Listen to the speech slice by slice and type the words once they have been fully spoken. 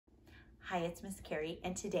Hi, it's Miss Carrie,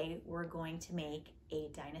 and today we're going to make a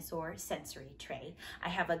dinosaur sensory tray. I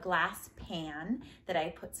have a glass pan that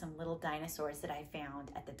I put some little dinosaurs that I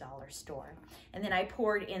found at the dollar store. And then I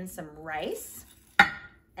poured in some rice,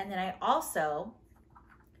 and then I also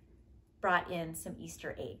brought in some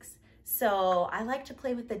Easter eggs. So I like to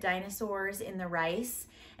play with the dinosaurs in the rice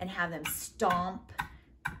and have them stomp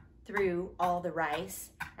through all the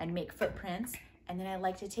rice and make footprints. And then I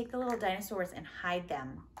like to take the little dinosaurs and hide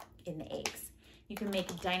them in the eggs. You can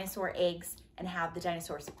make dinosaur eggs and have the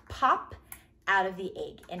dinosaurs pop out of the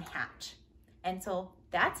egg and hatch. And so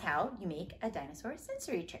that's how you make a dinosaur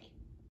sensory tray.